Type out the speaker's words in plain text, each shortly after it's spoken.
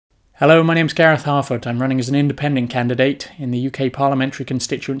Hello, my name's Gareth Harfoot. I'm running as an independent candidate in the UK parliamentary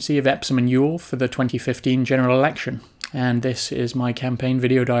constituency of Epsom and Ewell for the 2015 general election, and this is my campaign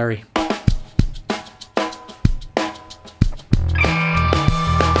video diary.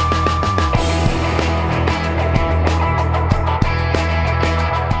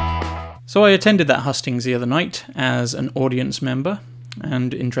 So I attended that hustings the other night as an audience member,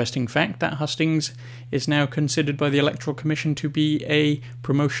 and interesting fact, that hustings is now considered by the Electoral Commission to be a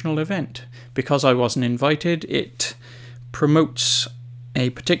promotional event. Because I wasn't invited, it promotes a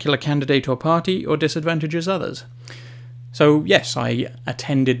particular candidate or party or disadvantages others. So yes, I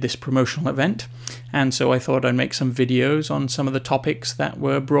attended this promotional event, and so I thought I'd make some videos on some of the topics that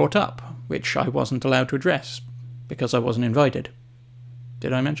were brought up, which I wasn't allowed to address because I wasn't invited.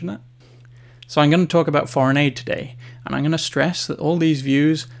 Did I mention that? So I'm going to talk about foreign aid today, and I'm going to stress that all these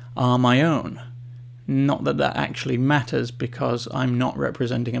views are my own. Not that that actually matters, because I'm not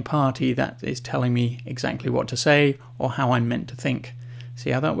representing a party that is telling me exactly what to say or how I'm meant to think. See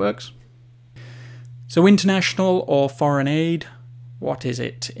how that works? So international or foreign aid, what is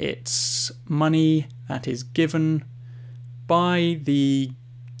it? It's money that is given by the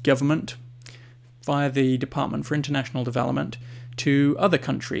government via the Department for International Development to other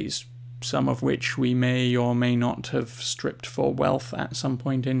countries, some of which we may or may not have stripped for wealth at some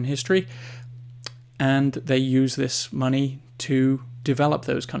point in history, and they use this money to develop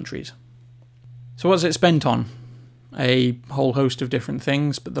those countries. So what's it spent on? A whole host of different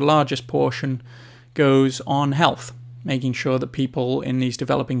things, but the largest portion goes on health, making sure that people in these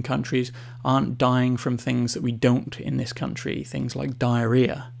developing countries aren't dying from things that we don't in this country, things like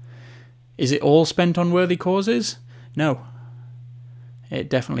diarrhea. Is it all spent on worthy causes? No. It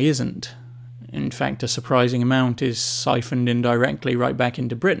definitely isn't. In fact, a surprising amount is siphoned indirectly right back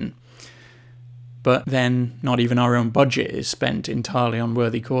into Britain. But then, not even our own budget is spent entirely on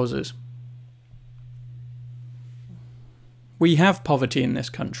worthy causes. We have poverty in this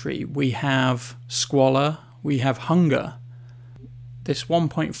country. We have squalor. We have hunger. This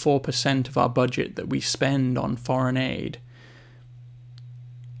 1.4% of our budget that we spend on foreign aid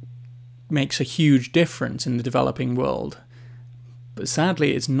makes a huge difference in the developing world. But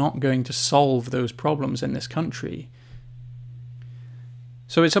sadly, it's not going to solve those problems in this country.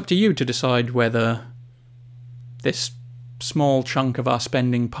 So it's up to you to decide whether this small chunk of our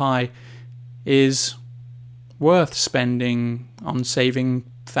spending pie is worth spending on saving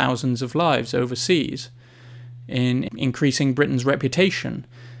thousands of lives overseas, in increasing Britain's reputation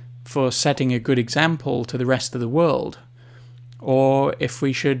for setting a good example to the rest of the world, or if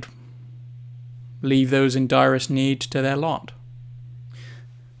we should leave those in direst need to their lot.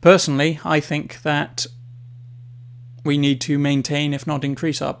 Personally, I think that we need to maintain, if not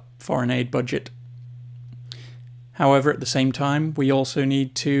increase, our foreign aid budget. However, at the same time, we also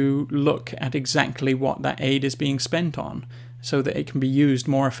need to look at exactly what that aid is being spent on, so that it can be used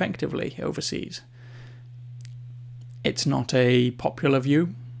more effectively overseas. It's not a popular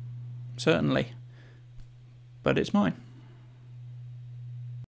view, certainly, but it's mine.